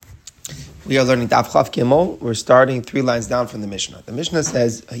We are learning Daf Chav Gimel. We're starting 3 lines down from the Mishnah. The Mishnah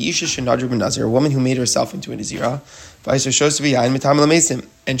says, "Hayisha shenadru b'nazir," a woman who made herself into a nazira,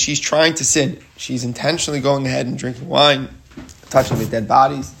 and she's trying to sin. She's intentionally going ahead and drinking wine, touching the dead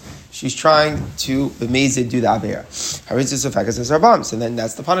bodies. She's trying to b'mezid do the avera. So then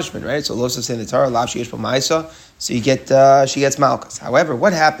that's the punishment, right? So los of sin the Torah, lav sheyesh b'ma'isa. So you get she gets malchus. However,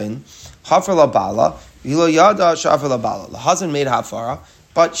 what happened? Hafar labala, v'lo yada shafar labala. The husband made hafara,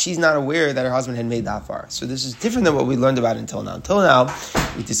 but she's not aware that her husband had made that far. So this is different than what we learned about until now. Until now,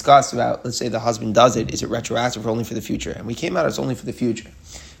 we discussed about, let's say the husband does it, is it retroactive or only for the future? And we came out it's only for the future.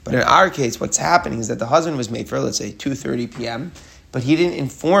 But in our case, what's happening is that the husband was made for, let's say, 2:30 p.m., but he didn't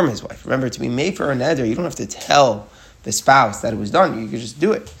inform his wife. Remember, to be made for a neder, you don't have to tell the spouse that it was done. You could just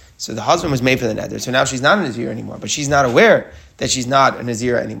do it. So the husband was made for the neder. So now she's not a nazir anymore, but she's not aware that she's not a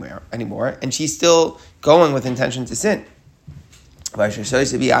nazir anymore, and she's still going with intention to sin. So she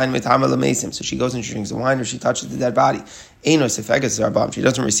goes and she drinks the wine or she touches the dead body. She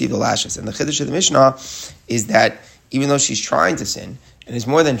doesn't receive the lashes. And the chiddush of the Mishnah is that even though she's trying to sin, and it's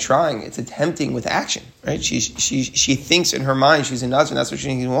more than trying, it's attempting with action, right? She thinks in her mind she's a nazir, and that's why she's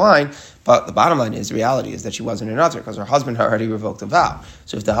drinking wine. But the bottom line is, the reality is that she wasn't a nazir because her husband had already revoked a vow.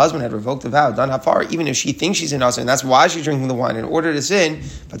 So if the husband had revoked a vow, done hafar, even if she thinks she's a nazir, and that's why she's drinking the wine in order to sin,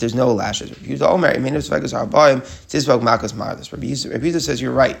 but there's no lashes. Rabbi Yehuda says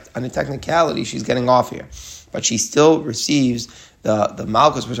you're right. On the technicality, she's getting off here, but she still receives the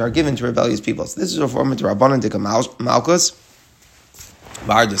malchus which are given to rebellious people. So this is a form of Rabbanan Dika malchus.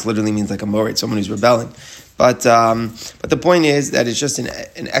 This literally means like a morid, someone who's rebelling. But the point is that it's just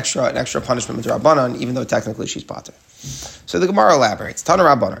an extra punishment with Rabbanan, even though technically she's pater. So the Gemara elaborates. Tana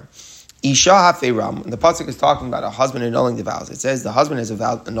Rabbanan. Isha hafeiram. The pasuk is talking about a husband annulling the vows. It says the husband has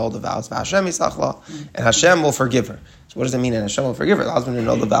annulled the vows. Hashem yislach, and Hashem will forgive her. So what does it mean? And Hashem will forgive her. The husband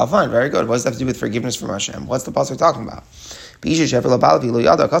annulled the vow. Fine, very good. What does that have to do with forgiveness from Hashem? What's the pasuk talking about? The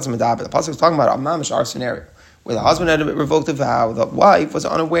pasuk is talking about a mamish our scenario, where the husband had revoked a vow, the wife was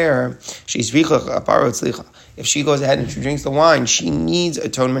unaware. If she goes ahead and she drinks the wine, she needs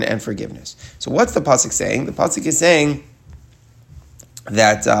atonement and forgiveness. So what's the pasuk saying? The pasuk is saying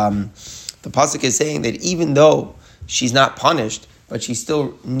that even though she's not punished, but she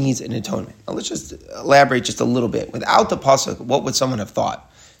still needs an atonement. Now let's just elaborate just a little bit. Without the pasuk, what would someone have thought?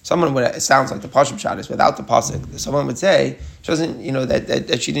 It sounds like the Pashup shot is without the pasuk. Someone would say she doesn't,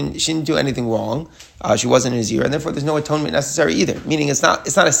 that she didn't do anything wrong. She wasn't a nazir, and therefore there's no atonement necessary either. Meaning it's not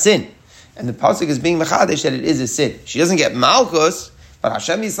a sin, and the pasuk is being mechadesh that it is a sin. She doesn't get malchus, but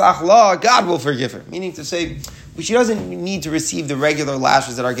Hashem yislach la, God will forgive her. Meaning to say she doesn't need to receive the regular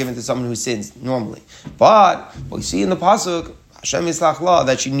lashes that are given to someone who sins normally. But what we see in the pasuk, Hashem yislach la,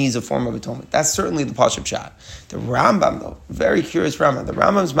 that she needs a form of atonement. That's certainly the Pashup shot. The Rambam, though, very curious Rambam. The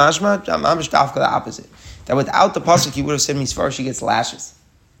Rambam's mashma, dafka the opposite. That without the pasuk, he would have said misfar she gets lashes,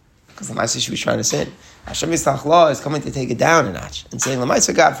 because the Lamaisa she was trying to sin. Hashem yislach la is coming to take it down a notch and saying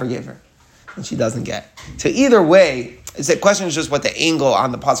Lamaisa, God forgive her, and she doesn't get. So either way, the question is just what the angle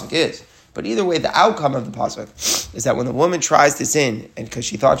on the pasuk is. But either way, the outcome of the pasuk is that when the woman tries to sin, and because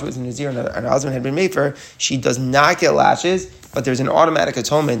she thought she was a nazir and her husband had been made for her, she does not get lashes, but there's an automatic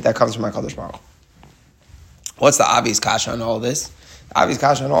atonement that comes from HaKadosh Baruch Hu. What's the obvious kasha on all of this? The obvious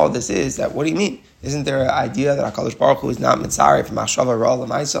kasha on all of this is that, what do you mean? Isn't there an idea that HaKadosh Baruch Hu is not mitzaref from machshava ra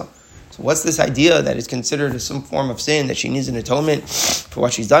l'maisa? So what's this idea that is considered as some form of sin, that she needs an atonement for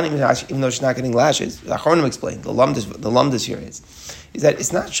what she's done, even though she's not getting lashes? The Achronim explained, the lumdus here is that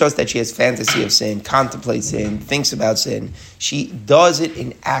it's not just that she has fantasy of sin, contemplates sin, thinks about sin. She does it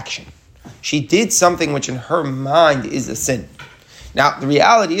in action. She did something which in her mind is a sin. Now, the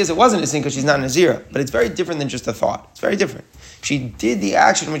reality is it wasn't a sin because she's not a nazira, but it's very different than just a thought. It's very different. She did the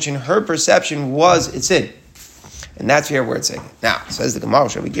action which in her perception was a sin. And that's here where it's saying. Now, says the Gemara,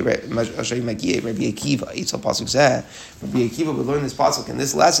 Rabbi Akiva, Rabbi Akiva would learn this pasuk in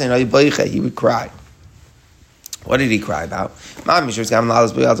this lesson, he would cry. What did he cry about? Imagine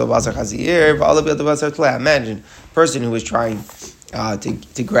a person who was trying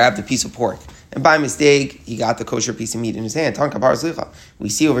to grab the piece of pork, and by mistake he got the kosher piece of meat in his hand. We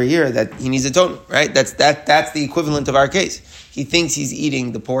see over here that he needs atonement, right? That's the equivalent of our case. He thinks he's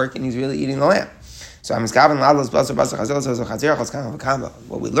eating the pork and he's really eating the lamb. So what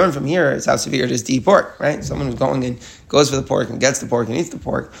we learn from here is how severe it is to eat pork, right? Someone who's going and goes for the pork and gets the pork and eats the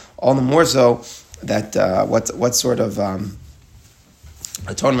pork, all the more so that what sort of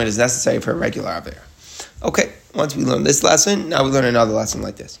atonement is necessary for a regular avera. Okay, once we learn this lesson, now we learn another lesson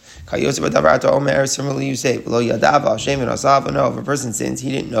like this. Similarly, you say, if a person sins,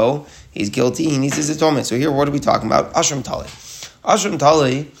 he didn't know, he's guilty, he needs his atonement. So here, what are we talking about? Ashram Tali. Ashram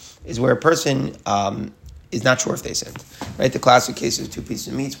Tali is where a person is not sure if they sinned. Right? The classic case is two pieces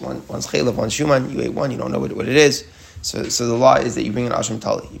of meat, one's chaylev, one's shuman. You ate one, you don't know what it is. So the law is that you bring an asham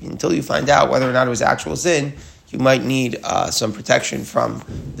tali. Until you find out whether or not it was actual sin, you might need some protection from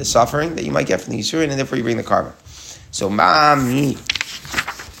the suffering that you might get from the Yisurin, and therefore you bring the carbon. So ma'ami.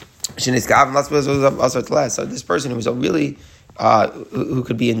 So this person who was really who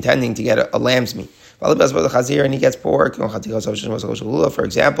could be intending to get a lamb's meat, and he gets pork. For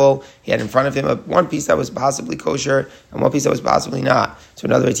example, he had in front of him one piece that was possibly kosher and one piece that was possibly not. So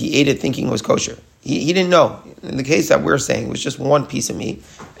in other words, he ate it thinking it was kosher. He didn't know. In the case that we're saying, it was just one piece of meat,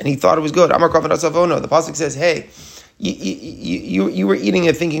 and he thought it was good. The pasuk says, "Hey, you were eating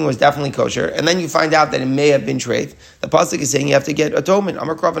it thinking it was definitely kosher, and then you find out that it may have been treif." The pasuk is saying you have to get atonement.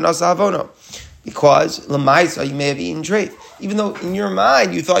 Because lemaisa you may have eaten treif, even though in your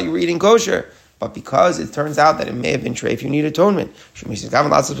mind you thought you were eating kosher. But because it turns out that it may have been treif, you need atonement. Someone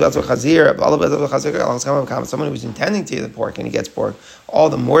who was intending to eat the pork and he gets pork, all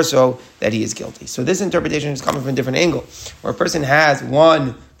the more so that he is guilty. So this interpretation is coming from a different angle, where a person has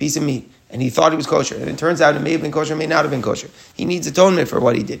one piece of meat and he thought it was kosher, and it turns out it may have been kosher, may not have been kosher. He needs atonement for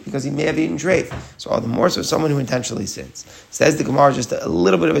what he did because he may have eaten treif. So all the more so someone who intentionally sins. Says the Gemara, just a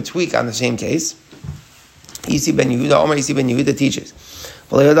little bit of a tweak on the same case. Isi ben Yehuda teaches.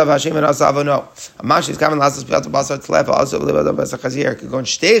 In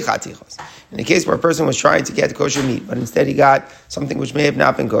the case where a person was trying to get kosher meat, but instead he got something which may have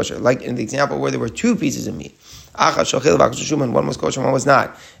not been kosher, like in the example where there were two pieces of meat. One was kosher, one was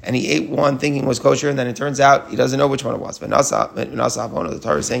not. And he ate one thinking was kosher, and then it turns out he doesn't know which one it was. But the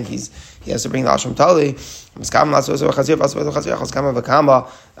Torah is saying he has to bring the Asham Tali.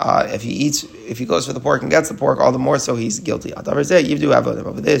 If he goes for the pork and gets the pork, all the more so he's guilty. Over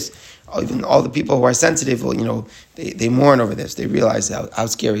this, even all the people who are sensitive, they mourn over this. They realize how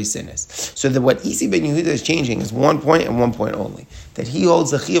scary sin is. So that what Isi ben Yehuda is changing is 1 point and 1 point only. That he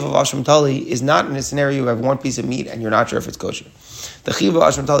holds the chiyuv of Asham Tali is not in a scenario you have one piece of meat and you're not sure if it's kosher. The chiyuv of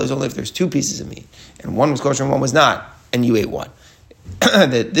Asham Tali is only if there's two pieces of meat and one was kosher and one was not, and you ate one.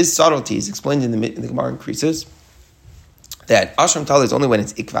 This subtlety is explained in the Gemara in Krisus, that Asham Tali is only when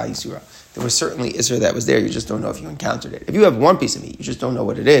it's ikva yisura. There was certainly Isser that was there, you just don't know if you encountered it. If you have one piece of meat, you just don't know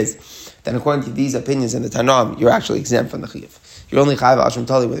what it is, then according to these opinions in the Tanam, you're actually exempt from the chiyuv. You're only chayav Asham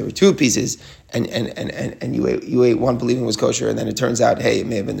Tali where there were two pieces, and you ate one believing it was kosher, and then it turns out, hey, it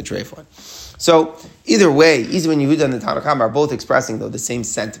may have been the treif one. So either way, Isi ben Yehuda and the Tanakh are both expressing though the same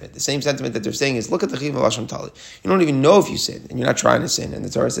sentiment. The same sentiment that they're saying is, look at the chiyuv of Asham Tali. You don't even know if you sinned, and you're not trying to sin, and the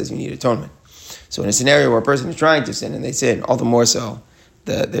Torah says you need atonement. So in a scenario where a person is trying to sin and they sin, all the more so,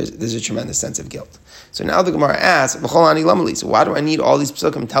 there's a tremendous sense of guilt. So now the Gemara asks, so why do I need all these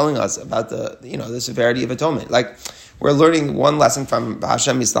psukim telling us about the severity of atonement? Like, we're learning one lesson from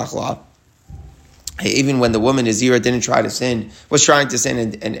Hashem Yislach Law. Even when the woman Nazira didn't try to sin, was trying to sin,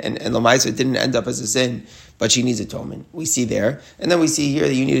 and Lamaisa didn't end up as a sin, but she needs atonement. We see there. And then we see here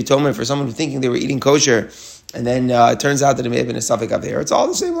that you need atonement for someone who's thinking they were eating kosher, and then it turns out that it may have been a suffix up there. It's all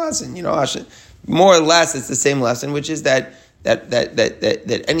the same lesson. More or less, it's the same lesson, which is that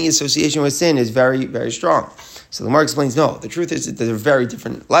any association with sin is very, very strong. So the Gemara explains, no, the truth is that they're very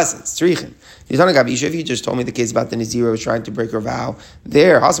different lessons. Tzrichin. If you just told me the case about the Nazira was trying to break her vow,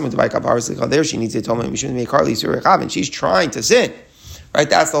 there she needs atonement, and she's trying to sin. Right?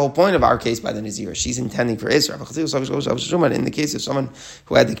 That's the whole point of our case by the Nazira. She's intending for Israel. In the case of someone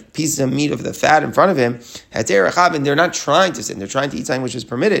who had the pieces of meat of the fat in front of him, they're not trying to sin. They're trying to eat something which is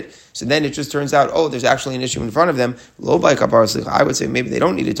permitted. So then it just turns out, there's actually an issue in front of them. I would say maybe they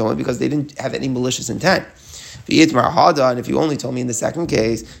don't need atonement because they didn't have any malicious intent. And if you only told me in the second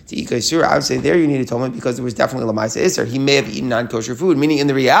case, I would say there you need atonement because there was definitely Lamaisa Isser. He may have eaten non-kosher food, meaning in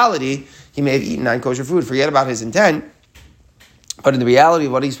the reality, he may have eaten non-kosher food. Forget about his intent. But in the reality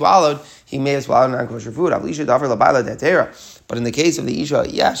of what he swallowed, he may have swallowed non-kosher food. But in the case of the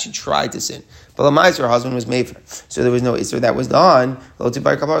Isha, she tried to sin. But Lamais, her husband was made for her. So there was no Isser that was done.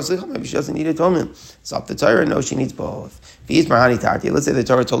 Maybe she doesn't need atonement. It's up to Torah. No, she needs both. Let's say the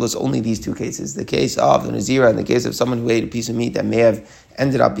Torah told us only these two cases. The case of the Nazira and the case of someone who ate a piece of meat that may have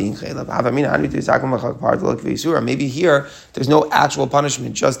ended up being chaylev. Maybe here there's no actual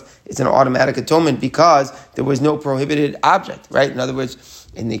punishment, just it's an automatic atonement because there was no prohibited object, right? In other words,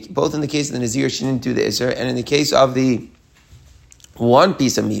 both in the case of the Nazir, she didn't do the Isser, and in the case of the one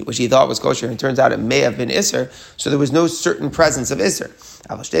piece of meat, which he thought was kosher, and it turns out it may have been Isser, so there was no certain presence of Isser.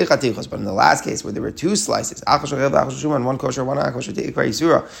 But in the last case, where there were two slices, one kosher, one kosher,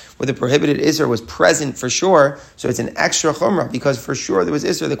 where the prohibited Isser was present for sure, so it's an extra chumrah, because for sure there was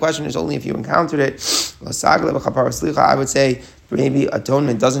Isser. The question is only if you encountered it. I would say maybe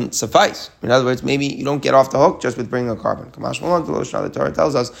atonement doesn't suffice. In other words, maybe you don't get off the hook just with bringing a carbon. Kamash Malon, the Torah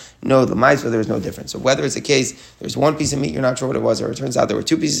tells us, no, the Maisa, there is no difference. So whether it's a case, there's one piece of meat, you're not sure what it was, or it turns out there were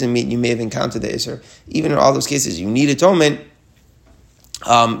two pieces of meat and you may have encountered the Isser, even in all those cases, you need atonement,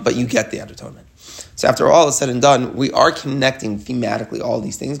 but you get the atonement. So after all is said and done, we are connecting thematically all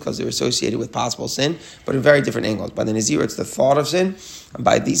these things because they're associated with possible sin, but in very different angles. By the Nazir, it's the thought of sin, and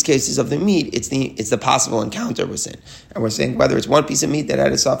by these cases of the meat, it's the possible encounter with sin. And we're saying whether it's one piece of meat that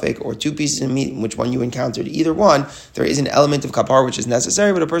had a suffix or two pieces of meat in which one you encountered, either one, there is an element of kapar which is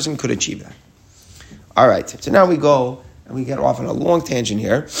necessary, but a person could achieve that. All right, so now we go and we get off on a long tangent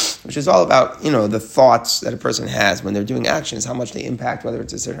here, which is all about, the thoughts that a person has when they're doing actions, how much they impact whether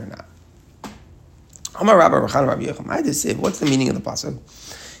it's a sin or not. What's the meaning of the pasuk?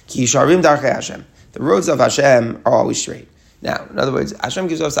 Ki yisharim darchei Hashem. The roads of Hashem are always straight. Now, in other words, Hashem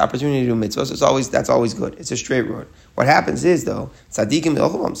gives us the opportunity to do mitzvahs. That's always good. It's a straight road. What happens is, though, tzaddikim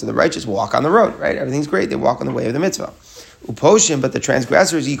milchuvam. So the righteous walk on the road, right? Everything's great. They walk on the way of the mitzvah. Uposhim, but the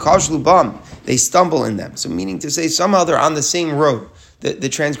transgressors, yikash lubam, they stumble in them. So meaning to say, somehow they're on the same road. The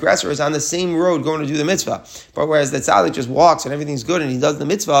transgressor is on the same road going to do the mitzvah. But whereas the tzaddik just walks and everything's good and he does the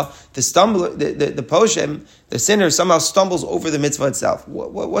mitzvah, the poshem, the sinner somehow stumbles over the mitzvah itself.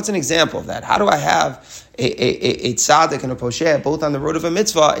 What's an example of that? How do I have a tzaddik and a posheh both on the road of a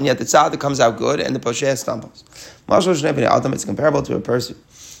mitzvah and yet the tzaddik comes out good and the posheh stumbles? It's comparable to a person.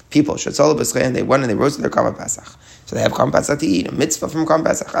 People, they went and they roasted their Karban Pesach. So they have Karban Pesach to eat, a mitzvah from Karban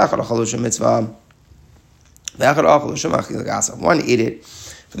Pesach, mitzvah. One ate it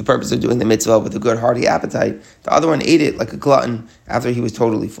for the purpose of doing the mitzvah with a good hearty appetite. The other one ate it like a glutton after he was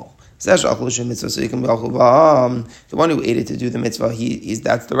totally full. So the one who ate it to do the mitzvah,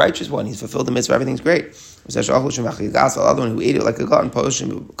 that's the righteous one. He's fulfilled the mitzvah, everything's great. The other one who ate it like a glutton,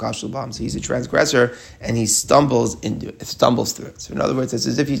 so he's a transgressor and he stumbles through it. So in other words, it's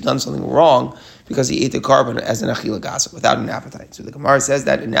as if he's done something wrong because he ate the carbon as an achila gasa without an appetite. So the Gemara says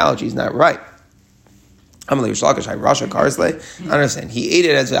that analogy is not right. I understand. He ate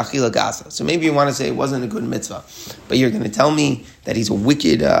it as achila gasa. So maybe you want to say it wasn't a good mitzvah, but you're going to tell me that he's a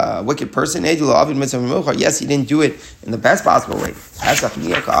wicked person. Yes, he didn't do it in the best possible way.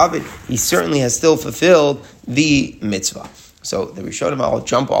 He certainly has still fulfilled the mitzvah. So the Rishonim will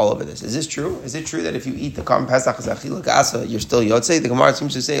jump all over this. Is this true? Is it true that if you eat the Karban Pesach as achila gasa, you're still yotzei? The Gemara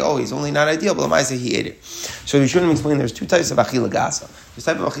seems to say, he's only not ideal, but I say he ate it. So the Rishonim explain there's two types of achila gasa. There's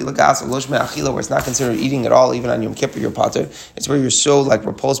type of achila gasa, loshme achila, where it's not considered eating at all, even on Yom Kippur, your pater. It's where you're so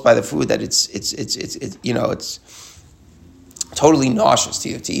repulsed by the food that it's totally nauseous to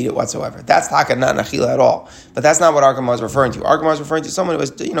you to eat it whatsoever. That's not an achila at all. But that's not what our Gemara is referring to. Our Gemara is referring to someone who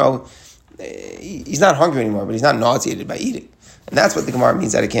was, he's not hungry anymore, but he's not nauseated by eating. And that's what the Gemara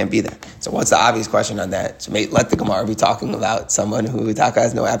means that it can't be that. So what's the obvious question on that? So let the Gemara be talking about someone who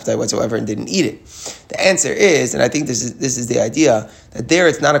has no appetite whatsoever and didn't eat it. The answer is, and I think this is the idea, that there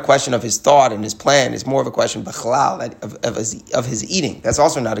it's not a question of his thought and his plan, it's more of a question of his eating. That's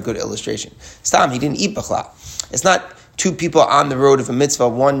also not a good illustration. Stam, he didn't eat b'chalal. It's not two people on the road of a mitzvah,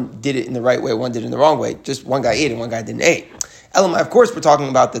 one did it in the right way, one did it in the wrong way. Just one guy ate and one guy didn't eat. Elamai, of course, we're talking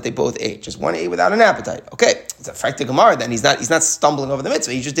about that they both ate. Just one ate without an appetite. Okay, it's a fact of Gemara. Then he's not stumbling over the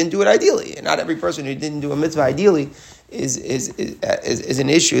mitzvah. He just didn't do it ideally. And not every person who didn't do a mitzvah ideally is an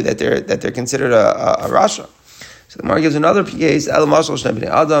issue that they're considered a rasha. So the Gemara gives another case.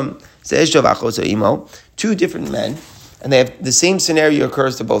 Two different men, and they have the same scenario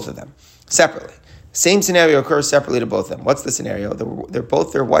occurs to both of them separately. Same scenario occurs separately to both of them. What's the scenario? They're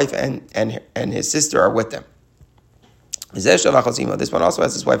both their wife and his sister are with them. This one also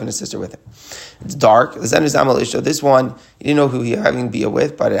has his wife and his sister with him. It's dark. This one, he didn't know who he was having bia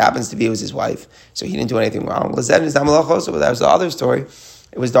with, but it happens to be it was his wife, so he didn't do anything wrong. But that was the other story.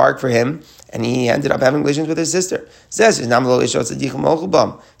 It was dark for him, and he ended up having relations with his sister. So that's the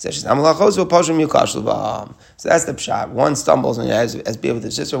pshat. One stumbles and has bia with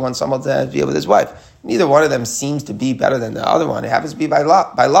his sister, one stumbles and has bia with his wife. Neither one of them seems to be better than the other one. It happens to be by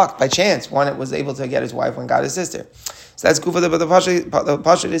luck, by chance. One was able to get his wife, one got his sister. So that's kufa. But the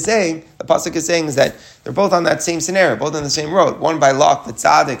pasuk is saying, is that they're both on that same scenario, both on the same road. One by luck, the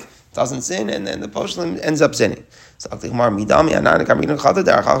tzaddik doesn't sin, and then the poshlim ends up sinning. So with the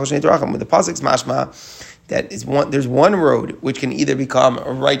pasuk's mashma, there's one road which can either become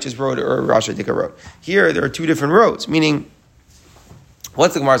a righteous road or a rasha dika road. Here there are two different roads. Meaning,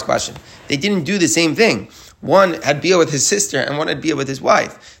 what's the Gemara's question? They didn't do the same thing. One had bia with his sister, and one had bia with his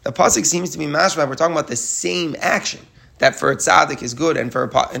wife. The pasuk seems to be mashma. We're talking about the same action. That for a tzaddik is good, and for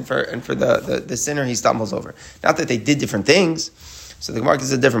the sinner he stumbles over. Not that they did different things. So the Gemara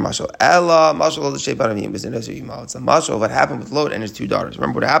gives a different mashal. Ella mashal it's a mashal of what happened with Lot and his two daughters.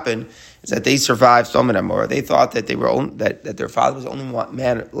 Remember what happened is that they survived Sodom and Gomorrah. They thought that that their father was the only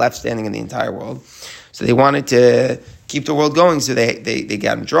man left standing in the entire world. So they wanted to keep the world going. So they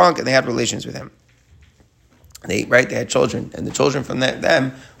got him drunk and they had relations with him. They had children, and the children from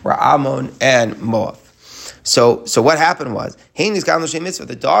them were Ammon and Moab. So what happened was,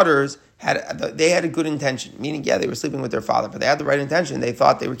 the daughters had a good intention, meaning, they were sleeping with their father, but they had the right intention. They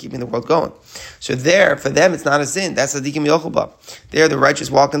thought they were keeping the world going. So for them, it's not a sin. That's Tzadikim Yochel. There, the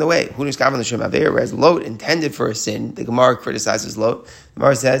righteous walk in the way. Whereas Lot intended for a sin, the Gemara criticizes Lot. The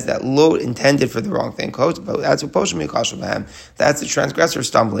Gemara says that Lot intended for the wrong thing. That's what that's the transgressor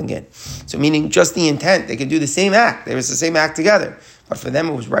stumbling in. So meaning just the intent, they could do the same act. There was the same act together. But for them,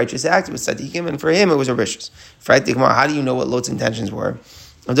 it was righteous act. It was tzaddikim, and for him, it was a rishus. How do you know what Lot's intentions were?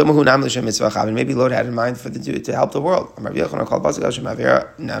 Maybe Lot had in mind to help the world. No,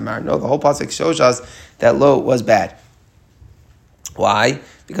 the whole pasuk shows us that Lot was bad. Why?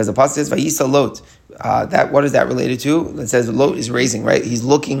 Because the pasuk says Vayisa Lot. What is that related to? It says Lot is raising, right? He's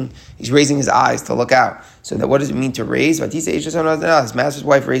raising his eyes to look out. So what does it mean to raise? His master's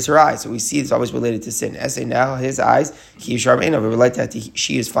wife raised her eyes. So we see it's always related to sin. Essay now his eyes, we relate that to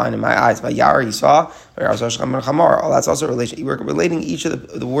she is fine in my eyes. By Yar he saw, that's also related. We're relating each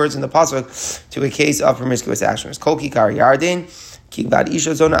of the words in the pasuk to a case of promiscuous action. Kol kikar yardin. Mashke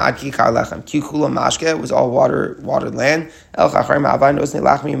was all watered land.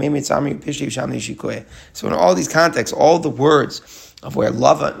 So in all these contexts, all the words of where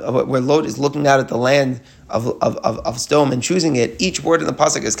Lot is looking out at the land of Sodom and choosing it, each word in the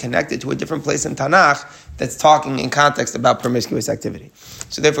pasuk is connected to a different place in Tanakh that's talking in context about promiscuous activity.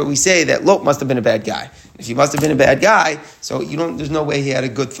 So therefore we say that Lot must have been a bad guy. If he must have been a bad guy, so there's no way he had a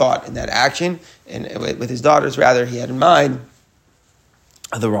good thought in that action, and with his daughters, rather, he had in mind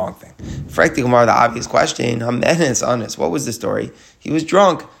the wrong thing. Frankly, Gemara, the obvious question, honest. What was the story? He was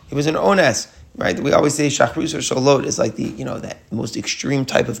drunk. He was an ones, right? We always say shachrus or sholot is like that most extreme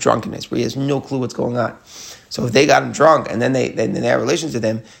type of drunkenness where he has no clue what's going on. So if they got him drunk and then they have relations with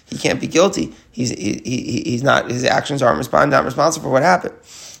him, he can't be guilty. He's not. His actions aren't not responsible for what happened.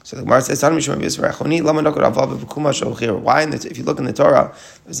 So the Gemara says, why? If you look in the Torah,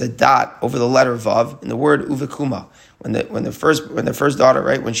 there's a dot over the letter Vav in the word uvikuma. When the first daughter,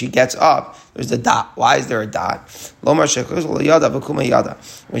 right, when she gets up, there's a dot. Why is there a dot? When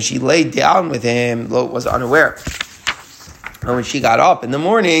she laid down with him, Lot was unaware. And when she got up in the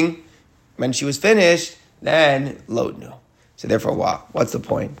morning, when she was finished, then Lot knew. So therefore, what's the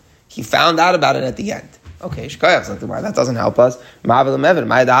point? He found out about it at the end. Okay, that doesn't help us.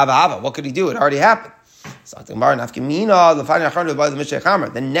 What could he do? It already happened. The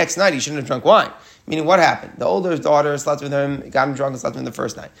next night, he shouldn't have drunk wine. Meaning, what happened? The older daughter slept with him, got him drunk, and slept with him the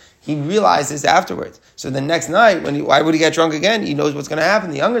first night. He realized this afterwards. So the next night, why would he get drunk again? He knows what's going to happen,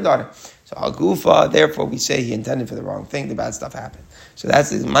 the younger daughter. So Hagufa, therefore, we say he intended for the wrong thing, the bad stuff happened. So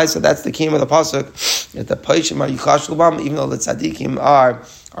that's the key of the pasuk, that the Paishim are Yuchash Lubam, even though the Tzadikim are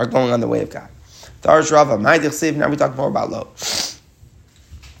going on the way of God. Now we talk more about Lot.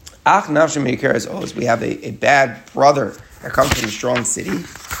 We have a bad brother that comes from a strong city.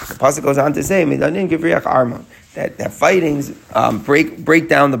 The pasuk goes on to say that fightings break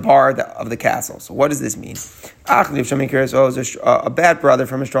down the bar of the castle. So what does this mean? A bad brother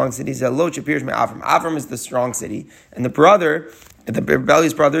from a strong city said, Lot appears me Avram. Avram is the strong city, and the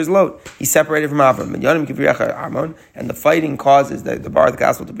rebellious brother is Lot. He's separated from Avram. And the fighting causes the bar of the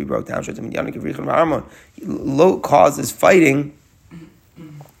castle to be broke down. Lot causes fighting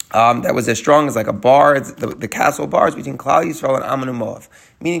that was as strong as like a bar. The castle bars between Klal Yisrael and Ammon and Moab.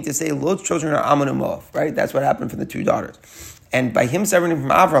 Meaning to say, Lot's children are Ammon and Moab, right? That's what happened for the two daughters. And by him separating from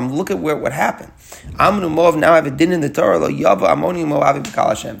Avram, look at what happened. Ammon and Moab now have a din in the Torah,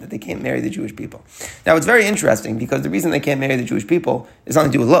 that they can't marry the Jewish people. Now it's very interesting because the reason they can't marry the Jewish people is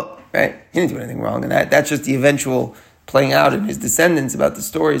nothing to do with Lot, right? He didn't do anything wrong, and that's just the eventual playing out in his descendants about the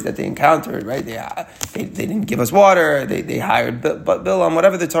stories that they encountered, right? They didn't give us water, they hired Bilam,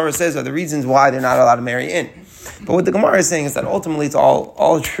 whatever the Torah says are the reasons why they're not allowed to marry in. But what the Gemara is saying is that ultimately it's all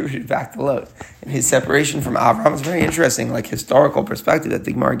attributed back to Lot. And his separation from Avraham is very interesting, like historical perspective that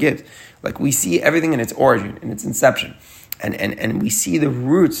the Gemara gives. Like we see everything in its origin, in its inception. And we see the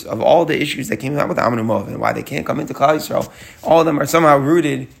roots of all the issues that came out with Ammon and Moab and why they can't come into Klal Yisrael. All of them are somehow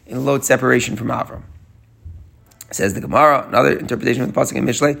rooted in Lot's separation from Avram. Says the Gemara, another interpretation of the pasuk in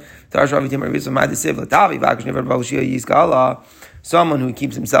Mishlei. Someone who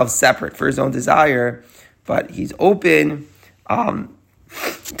keeps himself separate for his own desire, but he's open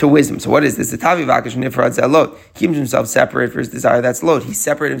to wisdom. So what is this? The Tavi Vakish Nifrad Zalot. He keeps himself separate for his desire. That's Lot. He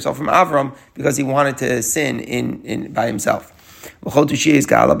separated himself from Avram because he wanted to sin in by himself. But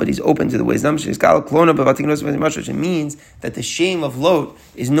he's open to the wisdom. It means that the shame of Lot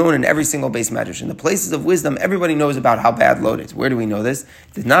is known in every single base medrash. In the places of wisdom, everybody knows about how bad Lot is. Where do we know this?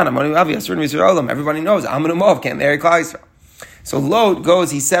 Everybody knows Ammon Moav can't marry Klal Yisrael. So Lot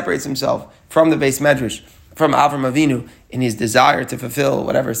goes, he separates himself from the base medrash, from Avram Avinu, in his desire to fulfill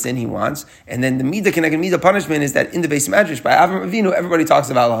whatever sin he wants. And then the midah connected midah punishment is that in the base medrash by Avram Avinu, everybody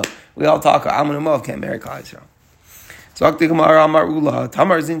talks about Lot. We all talk, Ammon Moav can't marry Klal Yisrael.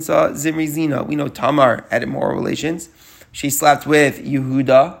 Tamar Zinsa Zimri Zina. We know Tamar had immoral relations. She slept with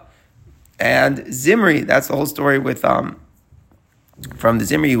Yehuda and Zimri. That's the whole story with from the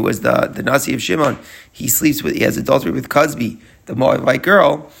Zimri, who was the Nasi of Shimon. He has adultery with Kozbi, the Moabite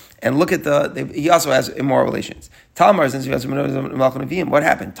girl. And look at he also has immoral relations. Tamar, since he has what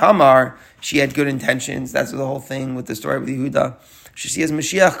happened? Tamar, she had good intentions. That's the whole thing with the story with Yehuda. She sees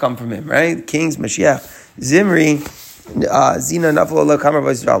Mashiach come from him, right? King's Mashiach. Zimri. Zina Nafal Kamar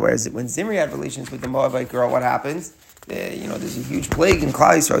Vayisrael. Whereas when Zimri had relations with the Moabite girl, what happens? There's a huge plague in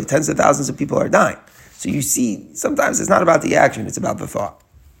Klal Yisrael. Tens of thousands of people are dying. So you see, sometimes it's not about the action; it's about the thought.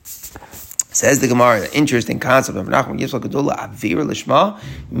 Says the Gemara, the interesting concept of Nachman Yisrael Gedola Avira Lishma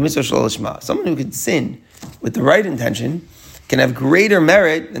Mitzvah Shelo Lishma. Someone who could sin with the right intention can have greater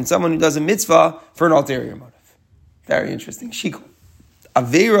merit than someone who does a mitzvah for an ulterior motive. Very interesting. Shikol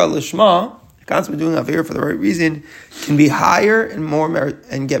Avira Lishma. The concept of doing avera for the right reason can be higher and more merit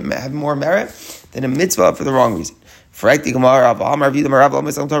and have more merit than a mitzvah for the wrong reason. That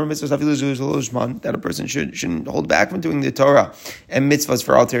a person shouldn't hold back from doing the Torah and mitzvahs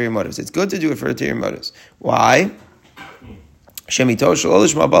for ulterior motives. It's good to do it for ulterior motives. Why? Because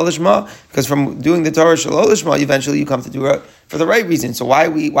from doing the Torah Shalol Lishma, eventually you come to do it for the right reason. So why are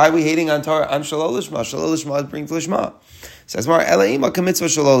we hating on Torah on Shalol Lishma? Shalol Lishma brings Lishma. Says more Elaima Kamitzvah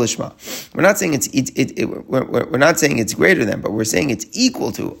Shalol Lishma. We're not saying we're not saying it's greater than, but we're saying it's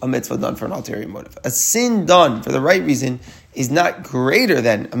equal to a mitzvah done for an ulterior motive. A sin done for the right reason is not greater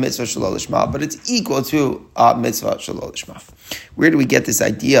than a mitzvah Shalol Lishma, but it's equal to a mitzvah Shalol Lishma. Where do we get this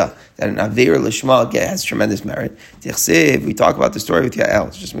idea that an Aveir Lishma has tremendous merit? We talk about the story with Yael.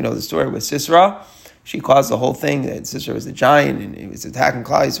 It's just we know the story with Sisera. She caused the whole thing that Sisera was a giant and he was attacking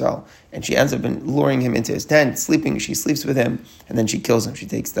Klal Yisrael, and she ends up luring him into his tent, sleeping. She sleeps with him, and then she kills him. She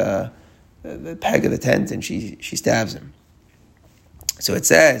takes the peg of the tent and she stabs him. So it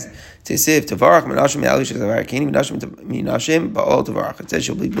says, "Tisif Tavarach Menashim Yalish Tavarachini Menashim Baal Tavarach." It says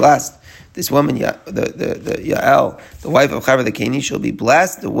she'll be blessed. This woman, the Yael, the wife of Chaver the Keni, she'll be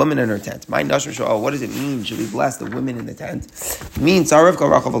blessed. The woman in her tent. My Nashim Shal. What does it mean? She'll be blessed. The women in the tent. It means Sarivka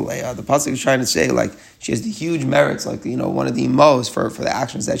Rachav Aleya. The pasuk is trying to say like she has the huge merits, like one of the most for the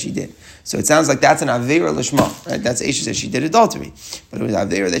actions that she did. So it sounds like that's an Aveira Lishma, right? That's Aisha says she did adultery, but it was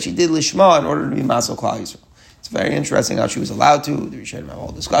Aveira that she did Lishma in order to be Masel Klal Yisrael. It's very interesting how she was allowed to. We should have a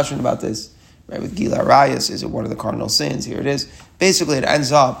whole discussion about this. Right, with Gila Arayas, is it one of the cardinal sins? Here it is. Basically, it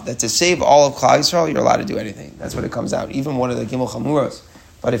ends up that to save all of Klal Yisrael, you're allowed to do anything. That's what it comes out. Even one of the Gimel Chamuros.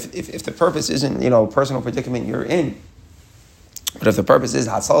 But if the purpose isn't, a personal predicament you're in, but if the purpose is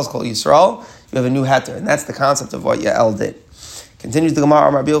Hatzalas Kol Yisrael, you have a new heter. And that's the concept of what Yael did. Continues the Gemara,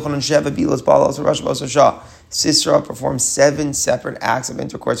 Amar Bilchon and Sheva, Bilos, Balos, Rosh, Bos, Shah. Sisera performed 7 separate acts of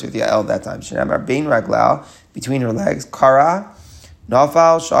intercourse with Yael at that time. Shenamar Bein Raglau, between her legs, Kara,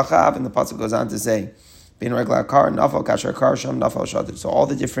 Nafal, Shachav, and the pasuk goes on to say, Bein Raglau Kara, Nafal, Kasher Kar, Sham, Nafal, Shadir. So all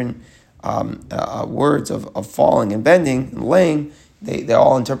the different words of falling and bending and laying, they're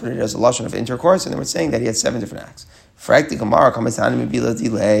all interpreted as a lashon of intercourse, and they were saying that he had 7 different acts. Frakti Gemara, Kamasanim Bila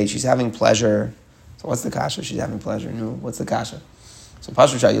Delay, she's having pleasure. So what's the kasha? She's having pleasure. No, what's the kasha? So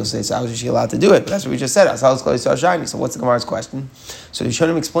Pashut you'll say, so how is she allowed to do it? But that's what we just said. So what's the Gemara's question? So the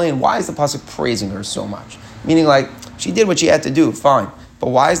Rishonim explain, why is the pasuk praising her so much? Meaning, like, she did what she had to do, fine. But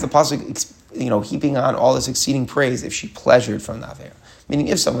why is the pasuk, heaping on all this exceeding praise if she pleasured from the Aveira? Meaning,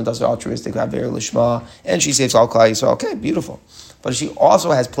 if someone does the altruistic Aveira Lishma and she saves all Klal Yisrael, okay, beautiful. But if she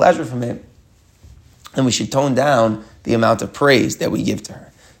also has pleasure from it, then we should tone down the amount of praise that we give to her.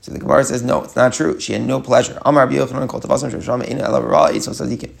 So the Gemara says, no, it's not true. She had no pleasure. Everything that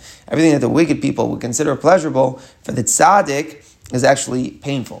the wicked people would consider pleasurable, for the tzaddik, is actually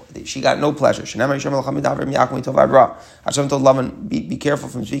painful. She got no pleasure. Hashem told Lavan, be careful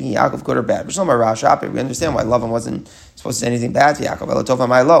from speaking Yaakov good or bad. We understand why Lavan wasn't supposed to say anything bad to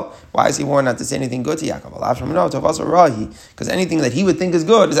Yaakov. Why is he warned not to say anything good to Yaakov? Because anything that he would think is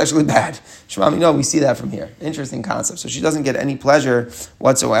good is actually bad. We see that from here. Interesting concept. So she doesn't get any pleasure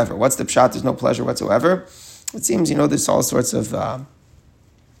whatsoever. What's the pshat? There's no pleasure whatsoever. It seems, there's all sorts of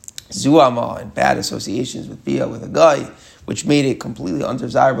zuama and bad associations with Bia, with a guy, which made it completely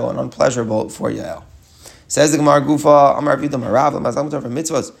undesirable and unpleasurable for Yael. Says the Gemara Gufa, Amar Vidam Harav, Lamazam Torah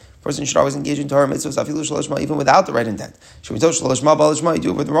mitzvahs. Person should always engage in Torah mitzvahs, afilu shalashma, even without the right intent. Should we tell shalashma, balashma, you do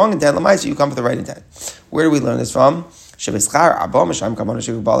it with the wrong intent, lamaisa, you come with the right intent. Where do we learn this from? Balak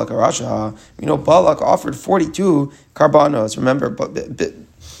offered 42 karbanos. Remember,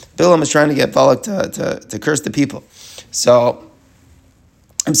 Bilam is trying to get Balak to curse the people. So,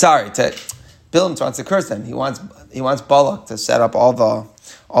 Bilam wants to curse them. He wants Balak to set up all the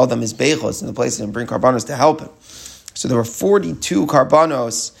mizbechos in the places and bring karbanos to help him. So there were 42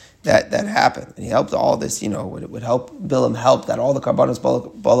 karbanos that happened, and he helped all this. Would help Bilam help that all the karbanos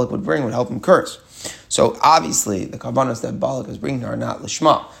Balak would bring would help him curse. So obviously the karbanos that Balak is bringing are not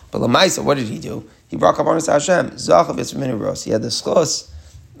lishma. But Lamaisa, what did he do? He brought karbanos to Hashem. Zachav Yitzminu Rus. He had the schos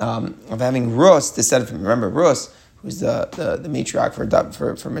of having Rus descended from. Remember, Rus, who's the matriarch for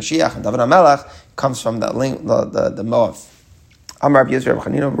Mashiach, and David HaMelech comes from the Moav. Amar Rabbi Yisrael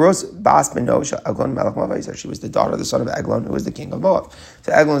Chanina Rus Bas Ben Nosha Eglon Melech Moav. She was the daughter of the son of Eglon, who was the king of Moav.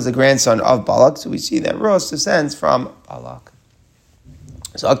 So Eglon is the grandson of Balak. So we see that Rus descends from Balak.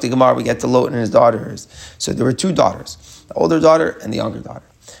 So Akti Gemara, we get to Lot and his daughters. So there were two daughters, the older daughter and the younger daughter.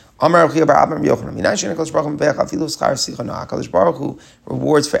 Amar HaKadosh Baruch Hu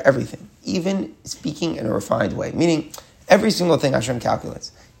rewards for everything, even speaking in a refined way, meaning every single thing Hashem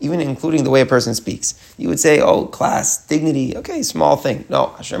calculates, even including the way a person speaks. You would say, oh, class, dignity, okay, small thing. No,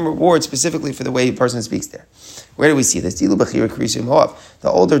 Hashem rewards specifically for the way a person speaks there. Where do we see this? The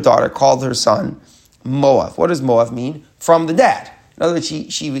older daughter called her son Moav. What does Moav mean? From the dad. In other words,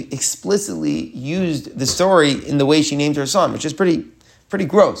 she explicitly used the story in the way she named her son, which is pretty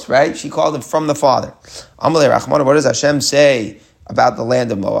gross, right? She called him from the father. Amalei Rachmana, what does Hashem say about the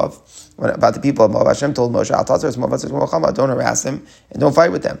land of Moab? About the people of Moab? Hashem told Moshe, don't harass them and don't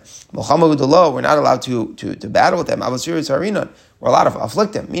fight with them. We're not allowed to battle with them. We're allowed to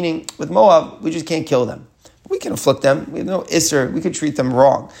afflict them. Meaning, with Moab, we just can't kill them. We can afflict them. We have no isser. We could treat them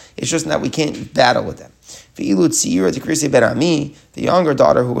wrong. It's just that we can't battle with them. The younger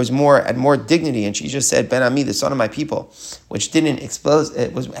daughter, who had more dignity, and she just said Ben Ami, the son of my people, which didn't expose.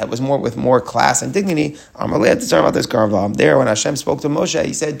 It was more with more class and dignity. I'm allowed to talk about this Karvam. There, when Hashem spoke to Moshe,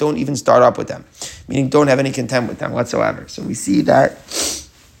 he said, "Don't even start up with them," meaning don't have any contempt with them whatsoever. So we see that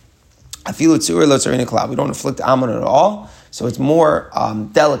we don't afflict Ammon at all. So it's more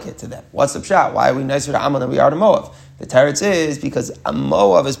delicate to them. What's the pshat? Why are we nicer to Ammon than we are to Moab? The teretz is because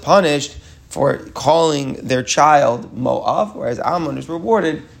Moab is punished for calling their child Moav, whereas Ammon is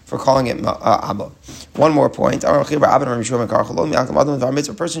rewarded for calling it Ammon. One more point. A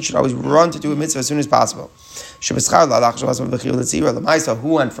person should always run to do a mitzvah as soon as possible. Who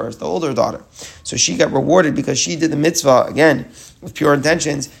went first? The older daughter. So she got rewarded because she did the mitzvah, again, with pure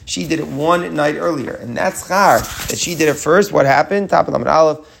intentions. She did it one night earlier. And that's char, that she did it first. What happened? Top of Lamed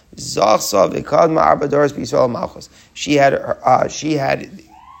Aleph. She had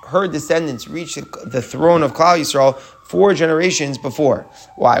her descendants reached the throne of Klal Yisrael 4 generations before.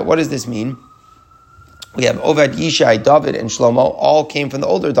 Why? What does this mean? We have Oved, Yishai, David, and Shlomo all came from the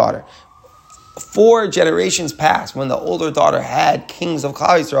older daughter. 4 generations passed when the older daughter had kings of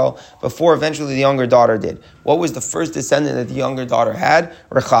Klal Yisrael before eventually the younger daughter did. What was the first descendant that the younger daughter had?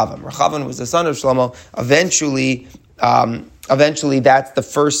 Rechavam. Rechavam was the son of Shlomo. Eventually, that's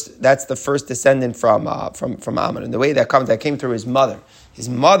the first descendant from Ammon. And the way that came through his mother. His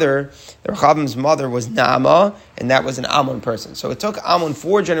mother, the Rechavim's mother, was Naamah, and that was an Ammon person. So it took Ammon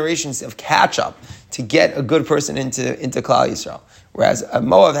 4 generations of catch-up to get a good person into Klal Yisrael, whereas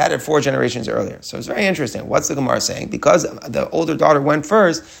Moab had it 4 generations earlier. So it's very interesting. What's the Gemara saying? Because the older daughter went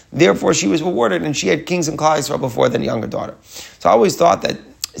first, therefore she was rewarded, and she had kings in Klal Yisrael before the younger daughter. So I always thought that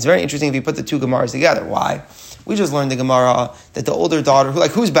it's very interesting if you put the two Gemaras together. Why? We just learned the Gemara that the older daughter,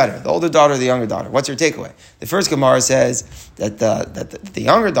 who's better, the older daughter or the younger daughter? What's your takeaway? The first Gemara says that the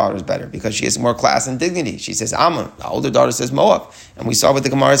younger daughter is better because she has more class and dignity. She says Ammon. The older daughter says Moab. And we saw what the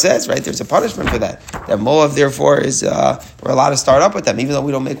Gemara says, right? There's a punishment for that. That Moab, therefore, is we're allowed to start up with them, even though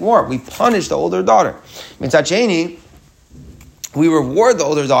we don't make war. We punish the older daughter. Mitzacheni, we reward the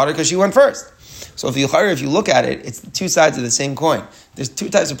older daughter because she went first. So if you look at it, it's two sides of the same coin. There's 2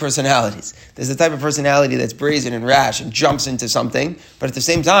 types of personalities. There's the type of personality that's brazen and rash and jumps into something, but at the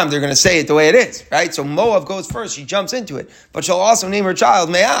same time, they're going to say it the way it is, right? So Moab goes first, she jumps into it, but she'll also name her child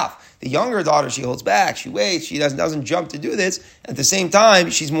Me'av. The younger daughter, she holds back, she waits, she doesn't jump to do this. At the same time,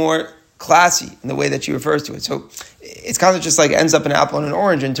 she's more classy in the way that she refers to it. So it's kind of just like ends up an apple and an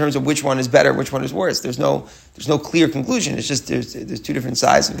orange in terms of which one is better, which one is worse. There's no clear conclusion. It's just there's 2 different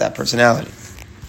sides of that personality.